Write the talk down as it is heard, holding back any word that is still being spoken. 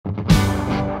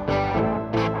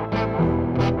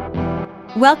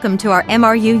Welcome to our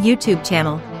MRU YouTube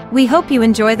channel. We hope you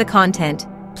enjoy the content.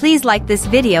 Please like this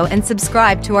video and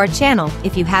subscribe to our channel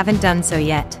if you haven't done so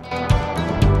yet.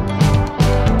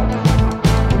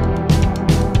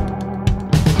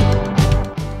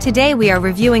 Today we are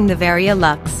reviewing the VARIO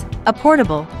luxx, a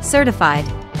portable, certified,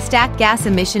 stack gas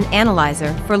emission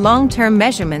analyzer for long-term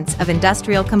measurements of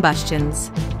industrial combustions.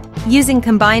 Using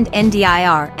combined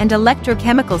NDIR and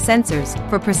electrochemical sensors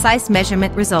for precise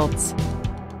measurement results.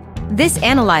 This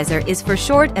analyzer is for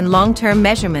short and long-term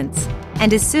measurements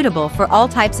and is suitable for all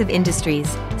types of industries,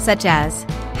 such as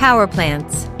power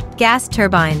plants, gas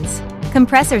turbines,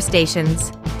 compressor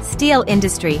stations, steel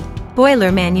industry,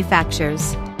 boiler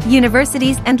manufacturers,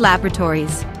 universities and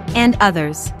laboratories, and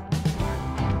others.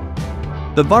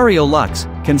 The VARIO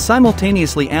luxx can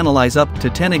simultaneously analyze up to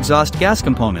 10 exhaust gas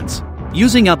components,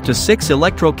 using up to 6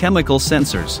 electrochemical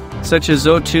sensors, such as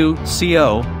O2,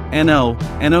 CO, NO,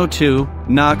 NO2,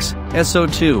 NOx,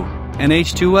 SO2, and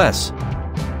H2S.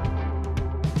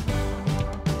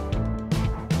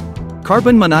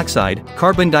 Carbon monoxide,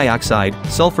 carbon dioxide,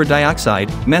 sulfur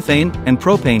dioxide, methane, and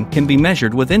propane can be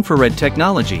measured with infrared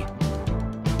technology.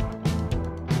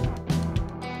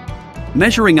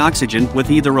 Measuring oxygen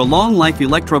with either a long-life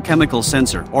electrochemical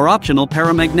sensor or optional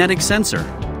paramagnetic sensor.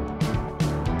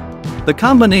 The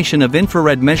combination of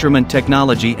infrared measurement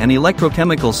technology and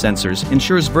electrochemical sensors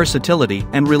ensures versatility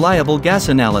and reliable gas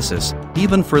analysis,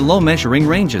 even for low measuring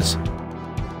ranges.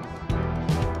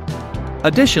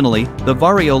 Additionally, the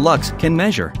VARIO luxx can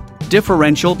measure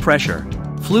differential pressure,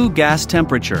 flue gas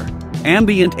temperature,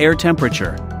 ambient air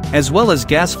temperature, as well as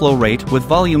gas flow rate with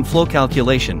volume flow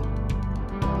calculation.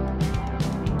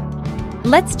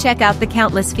 Let's check out the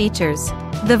countless features.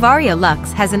 The VARIO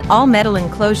luxx has an all-metal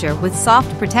enclosure with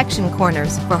soft protection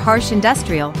corners for harsh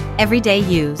industrial, everyday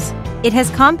use. It has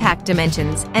compact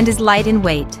dimensions and is light in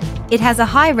weight. It has a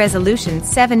high-resolution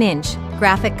 7-inch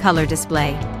graphic color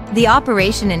display. The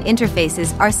operation and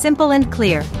interfaces are simple and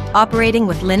clear, operating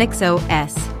with Linux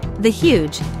OS. The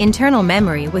huge internal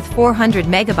memory with 400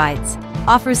 megabytes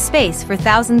offers space for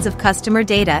thousands of customer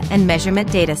data and measurement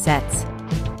datasets.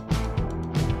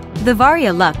 The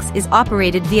VARIO luxx is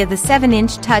operated via the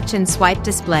 7-inch touch and swipe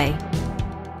display.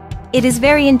 It is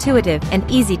very intuitive and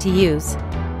easy to use.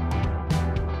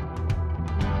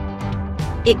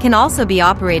 It can also be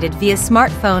operated via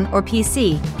smartphone or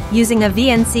PC, using a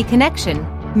VNC connection.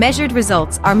 Measured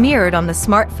results are mirrored on the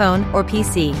smartphone or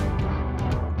PC.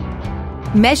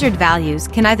 Measured values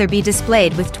can either be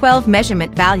displayed with 12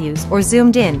 measurement values or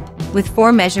zoomed in, with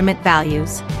 4 measurement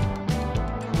values.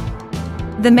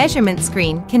 The measurement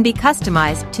screen can be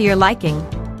customized to your liking.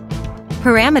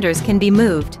 Parameters can be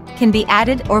moved, can be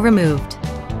added or removed.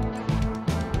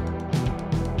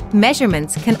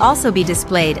 Measurements can also be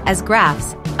displayed as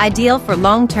graphs, ideal for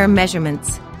long-term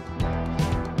measurements.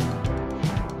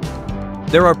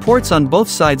 There are ports on both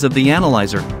sides of the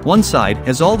analyzer. One side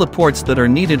has all the ports that are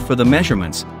needed for the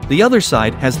measurements, the other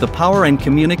side has the power and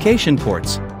communication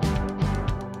ports.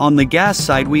 On the gas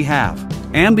side we have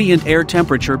ambient air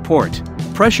temperature port,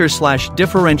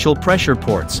 pressure/differential pressure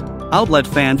ports, outlet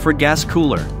fan for gas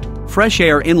cooler, fresh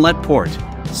air inlet port,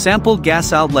 sample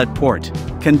gas outlet port,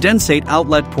 condensate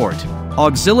outlet port,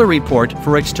 auxiliary port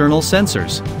for external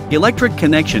sensors, electric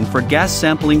connection for gas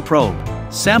sampling probe,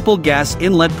 sample gas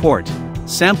inlet port,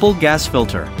 sample gas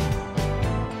filter.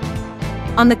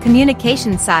 On the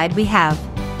communication side we have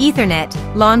Ethernet,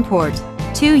 LAN port,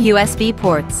 2 USB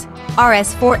ports,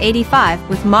 RS-485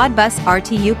 with Modbus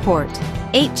RTU port,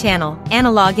 8-channel,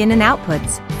 analog in and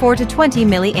outputs, 4 to 20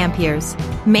 milliamperes,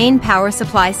 main power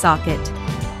supply socket.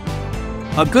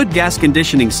 A good gas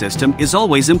conditioning system is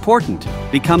always important,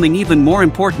 becoming even more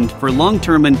important for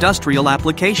long-term industrial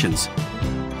applications.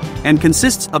 And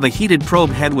consists of a heated probe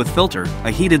head with filter, a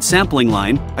heated sampling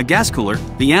line, a gas cooler,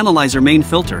 the analyzer main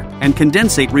filter, and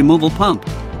condensate removal pump.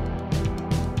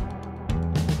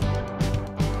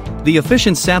 The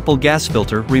efficient sample gas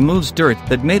filter removes dirt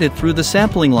that made it through the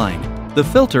sampling line. The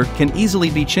filter can easily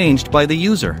be changed by the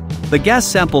user. The gas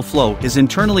sample flow is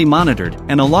internally monitored,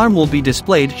 and alarm will be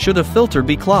displayed should a filter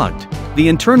be clogged. The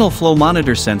internal flow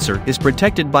monitor sensor is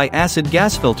protected by acid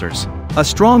gas filters. A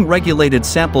strong regulated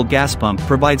sample gas pump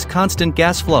provides constant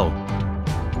gas flow.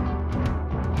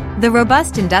 The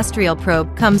robust industrial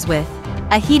probe comes with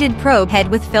a heated probe head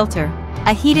with filter,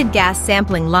 a heated gas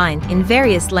sampling line in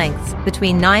various lengths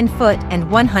between 9 foot and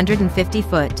 150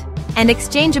 foot, and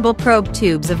exchangeable probe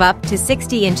tubes of up to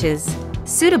 60 inches,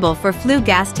 suitable for flue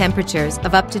gas temperatures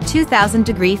of up to 2000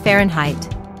 degrees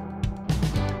Fahrenheit.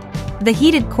 The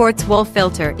heated quartz wool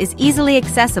filter is easily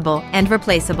accessible and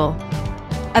replaceable.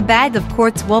 A bag of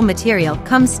quartz wool material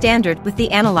comes standard with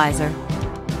the analyzer.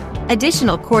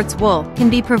 Additional quartz wool can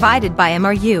be provided by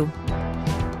MRU.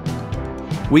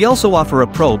 We also offer a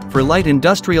probe for light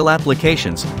industrial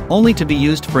applications, only to be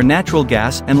used for natural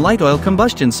gas and light oil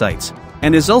combustion sites,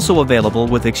 and is also available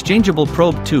with exchangeable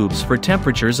probe tubes for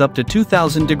temperatures up to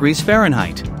 2000 degrees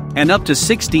Fahrenheit, and up to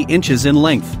 60 inches in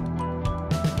length.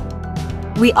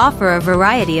 We offer a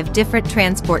variety of different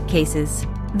transport cases.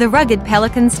 The rugged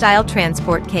Pelican-style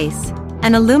transport case,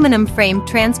 an aluminum frame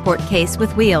transport case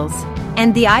with wheels,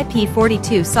 and the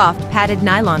IP42 soft padded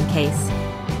nylon case.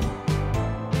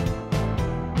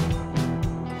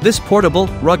 This portable,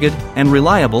 rugged, and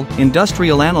reliable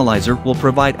industrial analyzer will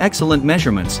provide excellent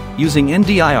measurements using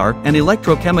NDIR and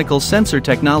electrochemical sensor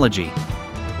technology.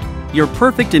 Your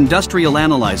perfect industrial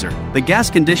analyzer, the gas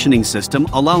conditioning system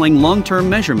allowing long-term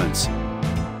measurements.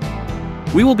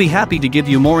 We will be happy to give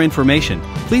you more information.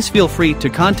 Please feel free to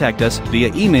contact us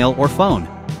via email or phone.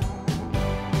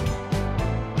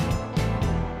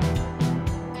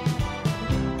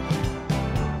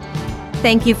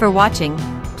 Thank you for watching.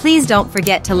 Please don't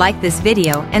forget to like this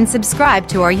video and subscribe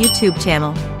to our YouTube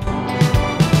channel.